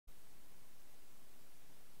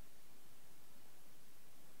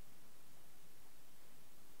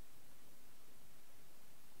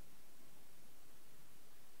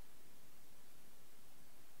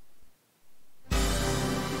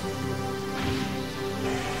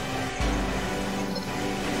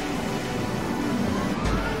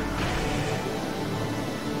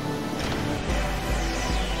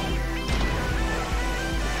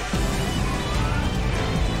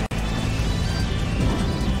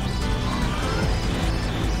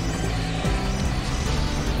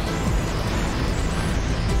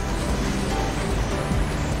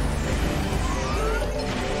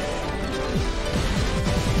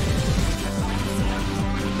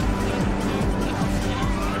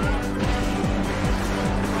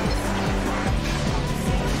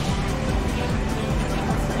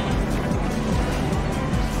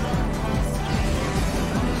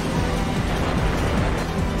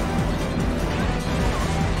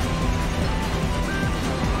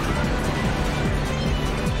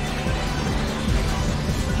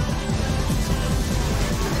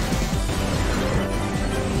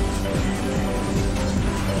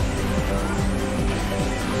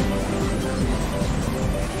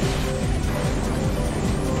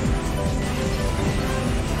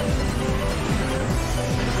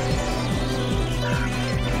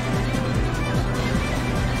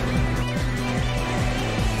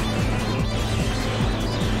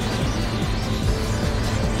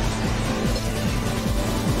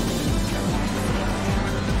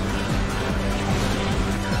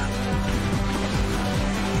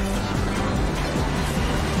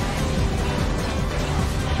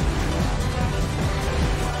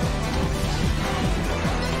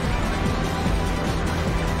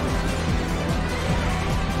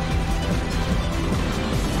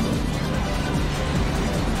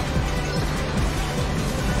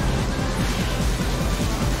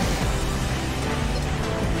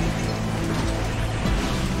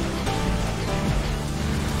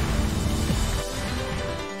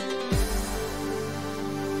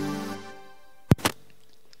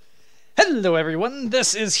Hello everyone,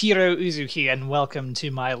 this is Heero Uzuki, and welcome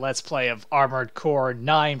to my Let's Play of Armored Core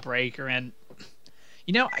 9 Breaker, and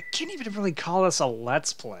you know, I can't even really call this a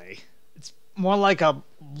Let's Play. It's more like a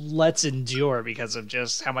Let's Endure because of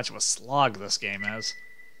just how much of a slog this game is.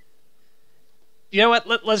 You know what,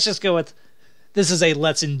 let's just go with, this is a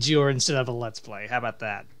Let's Endure instead of a Let's Play. How about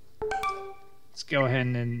that? Let's go ahead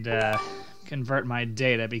and convert my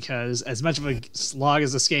data, because as much of a slog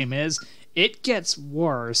as this game is, it gets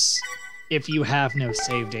worse if you have no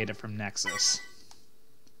save data from Nexus.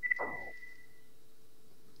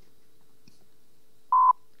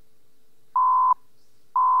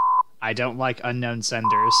 I don't like unknown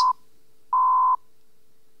senders.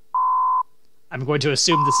 I'm going to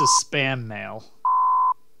assume this is spam mail.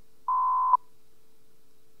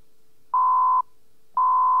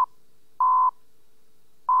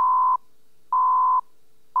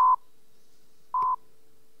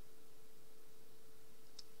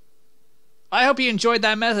 I hope you enjoyed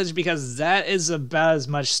that message, because that is about as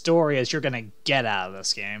much story as you're gonna get out of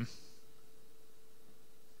this game.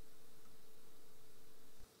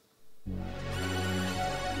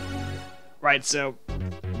 Right, so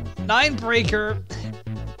 9 Breaker,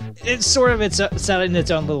 it's sort of set in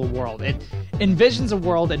its own little world. It envisions a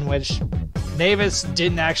world in which Navis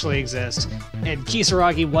didn't actually exist, and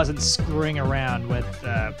Kisaragi wasn't screwing around with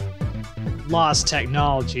lost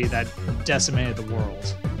technology that decimated the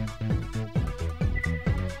world.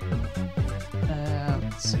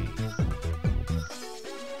 Let's see.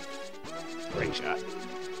 Great shot.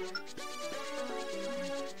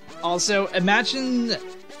 Also, imagine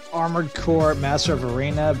Armored Core Master of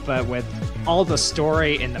Arena, but with all the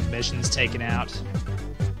story and the missions taken out.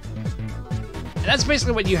 And that's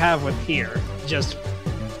basically what you have with here. Just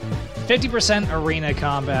 50% arena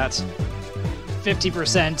combat,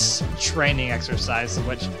 50% training exercises,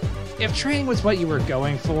 which, if training was what you were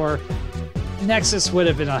going for, Nexus would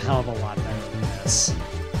have been a hell of a lot better than this.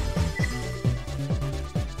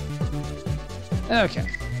 Okay.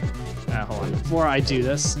 Hold on. Before I do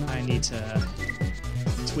this, I need to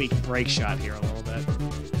tweak break shot here a little bit.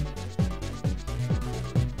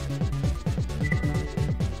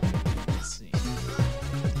 Let's see.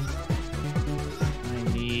 I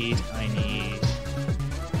need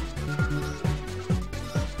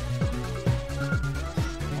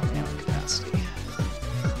more ammo capacity.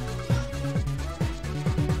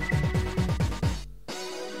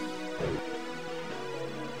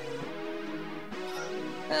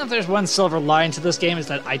 If there's one silver line to this game, is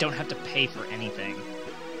that I don't have to pay for anything.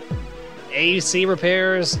 AC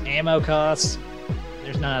repairs, ammo costs,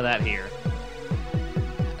 there's none of that here.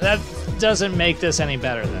 That doesn't make this any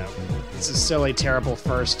better, though. This is still a terrible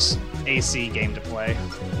first AC game to play.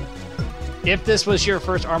 If this was your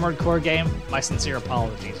first Armored Core game, my sincere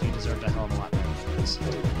apologies. You deserved a hell of a lot better than this.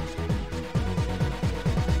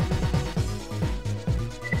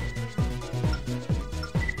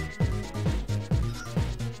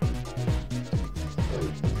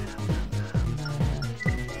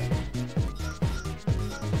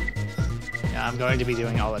 I'm going to be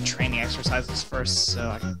doing all the training exercises first, so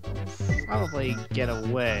I can probably get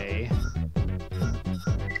away.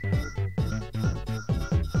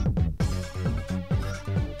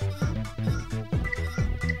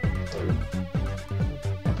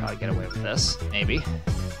 I'll probably get away with this, maybe.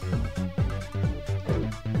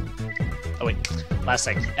 Oh wait, last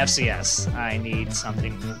thing, FCS. I need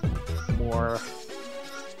something more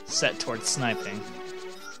set towards sniping.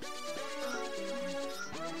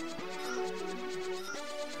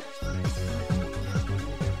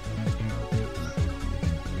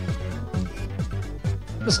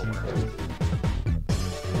 This'll work.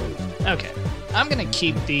 Okay, I'm gonna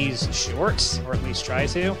keep these short, or at least try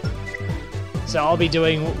to. So I'll be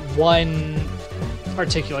doing one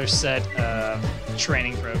particular set of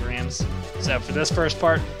training programs. So for this first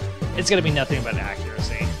part, it's gonna be nothing but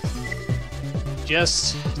accuracy.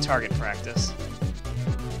 Just target practice.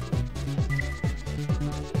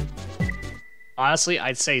 Honestly,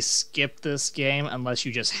 I'd say skip this game unless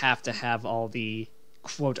you just have to have all the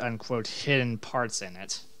quote-unquote hidden parts in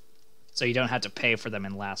it, so you don't have to pay for them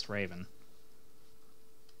in Last Raven.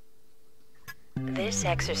 This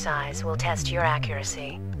exercise will test your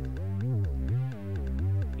accuracy.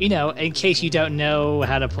 You know, in case you don't know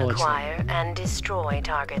how to pull a trigger. Acquire and destroy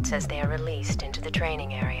targets as they are released into the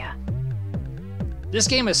training area. This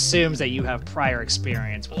game assumes that you have prior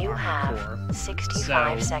experience with You Armored have Core,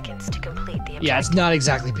 65 seconds to complete the objective. yeah, it's not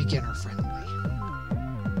exactly beginner-friendly.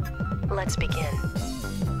 Let's begin.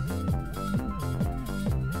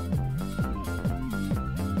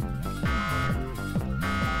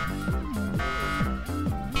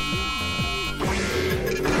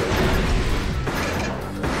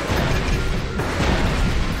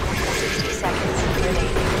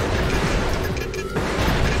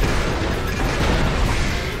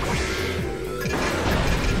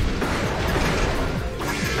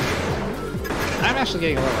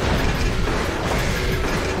 getting a little...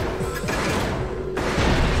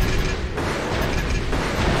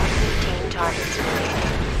 15 targets remaining.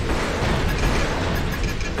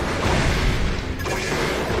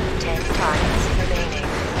 10 targets remaining.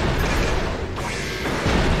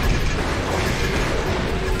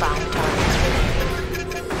 5 targets remaining.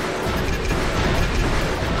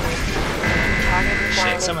 Target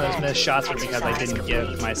Shit, some of those requirement missed shots were because I Exercise didn't give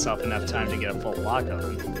complete. myself enough time to get a full lock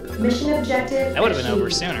on. Mission objective That would have been over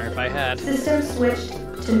achieved. sooner if I had. System switched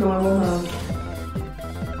to normal mode.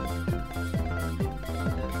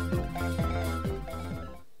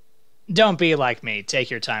 Don't be like me.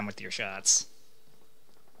 Take your time with your shots.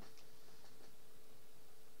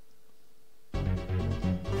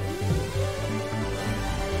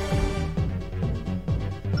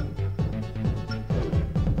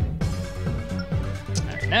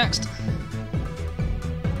 Alright, next.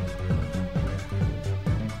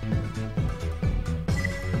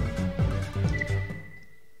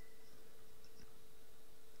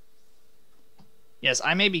 Yes,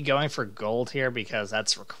 I may be going for gold here because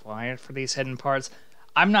that's required for these hidden parts.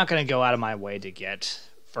 I'm not going to go out of my way to get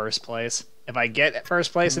first place. If I get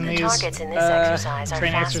first place in The these targets in this exercise are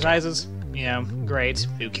training faster. exercises, you know, great.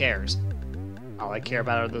 Who cares? All I care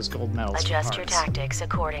about are those gold medals. for Adjust your parts. tactics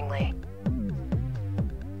accordingly.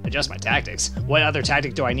 Adjust my tactics. What other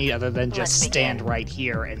tactic do I need other than just Let's stand begin. right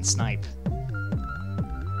here and snipe?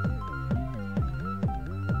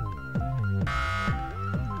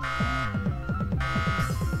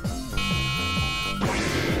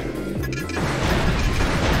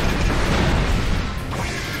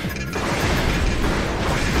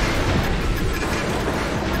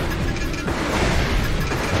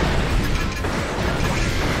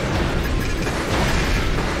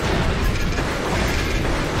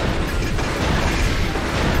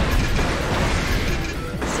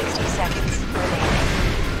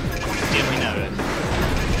 Dimly noted. 15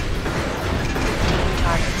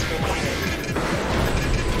 targets remaining.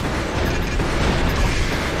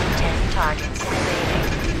 10 targets remaining.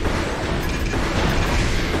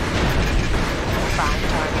 5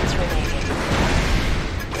 targets remaining.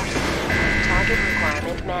 Target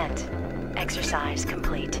requirement met. Exercise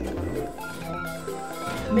complete.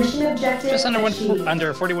 Mission objective Just achieved.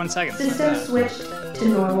 under 41 seconds. Not System bad. switched to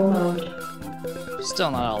normal mode.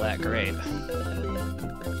 Still not all that great.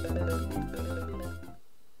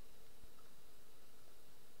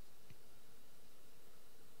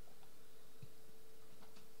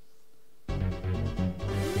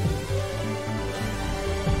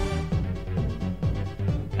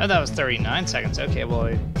 Oh, that was 39 seconds. Okay, well,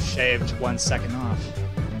 I shaved 1 second off.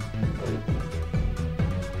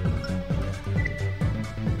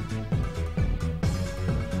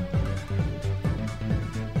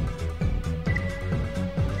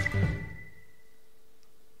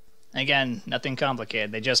 Again, nothing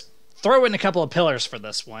complicated. They just throw in a couple of pillars for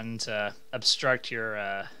this one to obstruct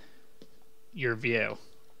your view.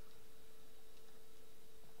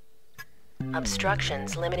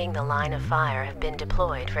 Obstructions limiting the line of fire have been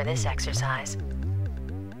deployed for this exercise.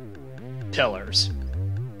 Pillars.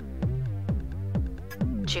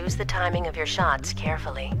 Choose the timing of your shots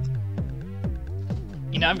carefully.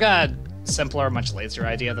 You know, I've got a simpler, much lazier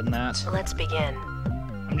idea than that. Let's begin.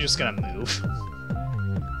 I'm just gonna move.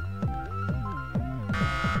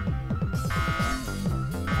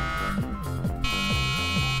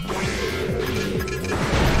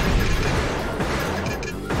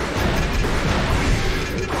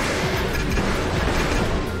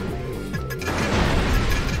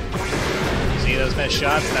 See those missed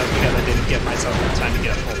shots? That was because I didn't give myself enough time to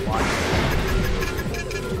get a full one.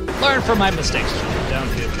 Learn from my mistakes, children.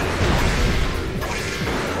 Don't do that.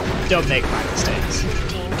 Don't make my mistakes.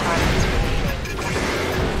 15 targets remaining.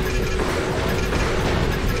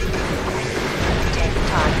 10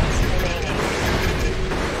 targets remaining.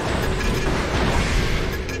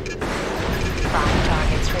 5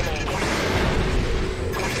 targets remaining.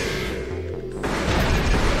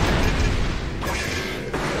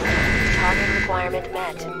 Target requirement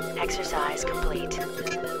met. Exercise complete.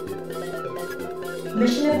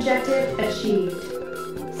 Mission objective achieved.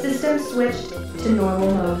 System switched to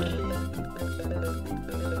normal mode.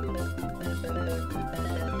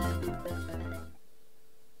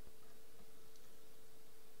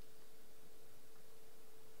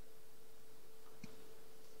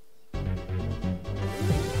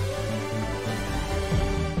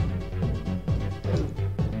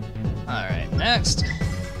 Alright, next.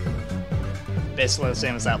 Basically the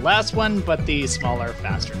same as that last one, but the smaller,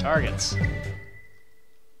 faster targets.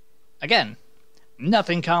 Again,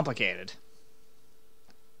 nothing complicated.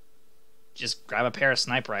 Just grab a pair of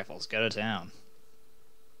sniper rifles, go to town.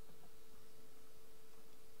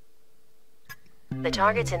 The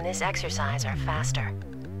targets in this exercise are faster.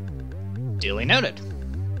 Duly noted.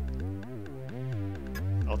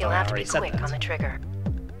 Although You'll I have to be already said quick that. on the trigger.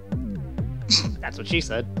 That's what she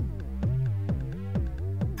said.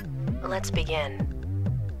 Let's begin.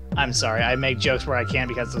 I'm sorry, I make jokes where I can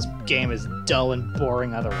because this game is dull and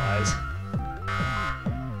boring otherwise.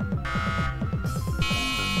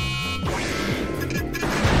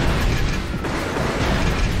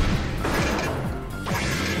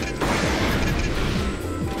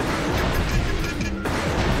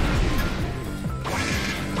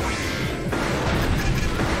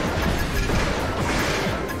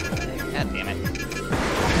 God damn it.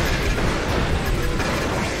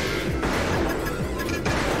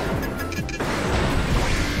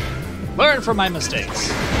 Learn from my mistakes.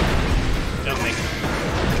 Don't make them.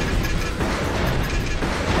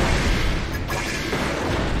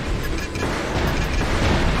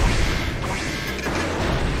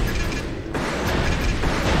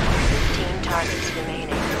 15 targets remaining.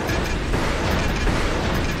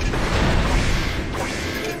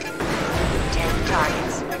 10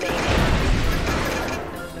 targets remaining.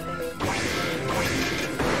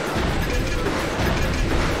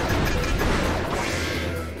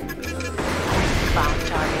 5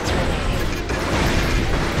 targets remaining.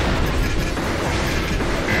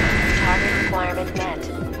 Target requirement met.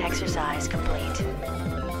 Exercise complete.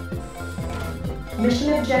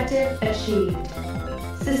 Mission objective achieved.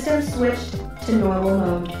 System switched to normal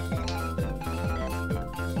mode.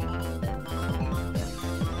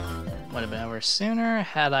 Would have been over sooner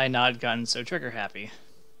had I not gotten so trigger happy.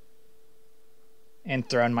 And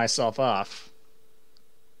thrown myself off.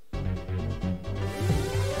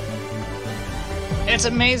 It's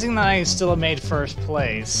amazing that I still made first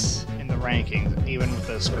place in the rankings, even with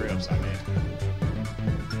those screw-ups I made.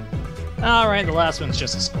 Alright, the last one's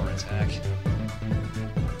just a score attack.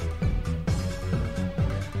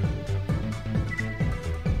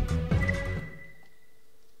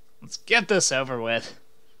 Let's get this over with.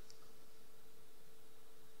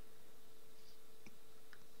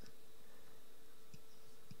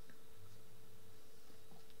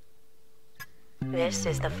 This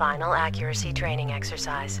is the final accuracy training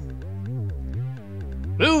exercise.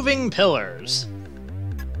 Moving pillars.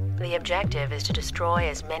 The objective is to destroy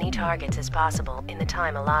as many targets as possible in the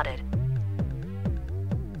time allotted.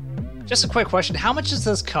 Just a quick question, how much is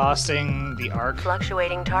this costing the ARC?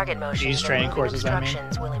 Fluctuating target motions These and training moving courses, I mean.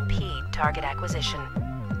 obstructions will impede target acquisition.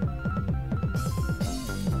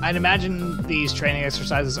 I'd imagine these training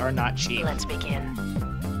exercises are not cheap. Let's begin.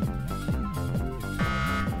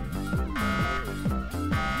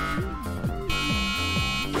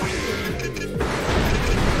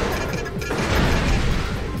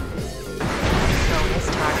 Bonus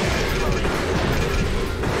target deployed.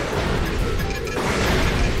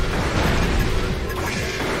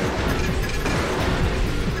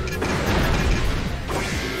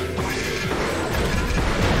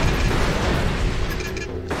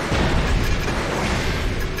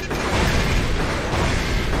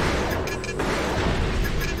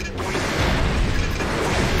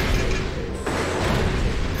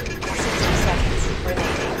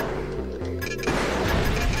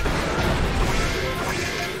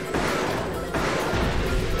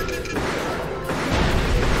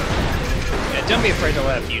 Don't be afraid to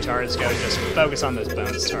let a few targets go, just focus on those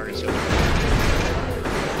bonus targets.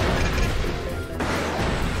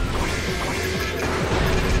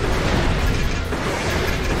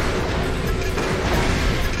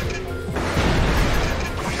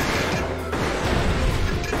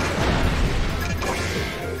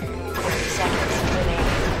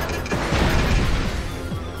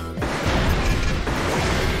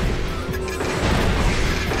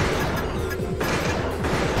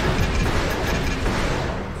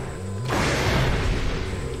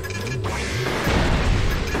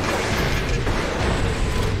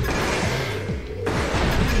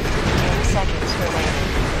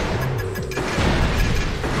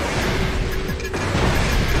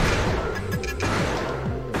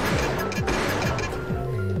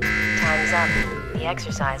 Up. The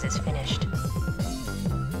exercise is finished.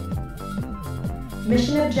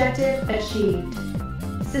 Mission objective achieved.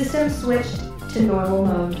 System switched to normal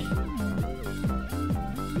mode.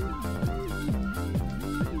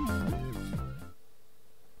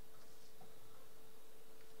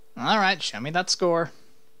 Alright, show me that score.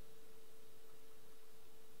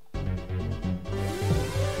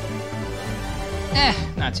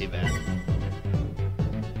 Not too bad.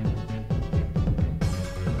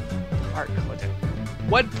 Part collected.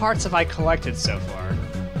 What parts have I collected so far?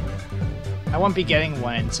 I won't be getting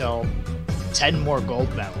one until 10 more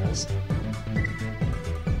gold medals.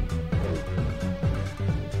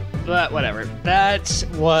 But whatever, that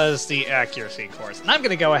was the accuracy course, and I'm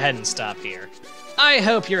gonna go ahead and stop here. I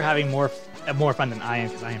hope you're having more fun than I am,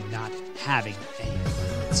 because I am not having any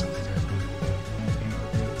fun whatsoever.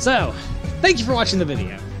 So, thank you for watching the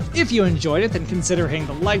video. If you enjoyed it, then consider hitting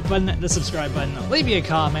the like button, the subscribe button, leave me a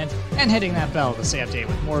comment, and hitting that bell to stay updated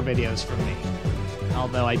with more videos from me.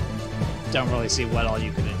 Although I don't really see what all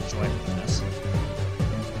you could enjoy from this.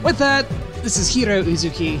 With that, this is Heero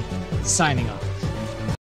Uzuki, signing off.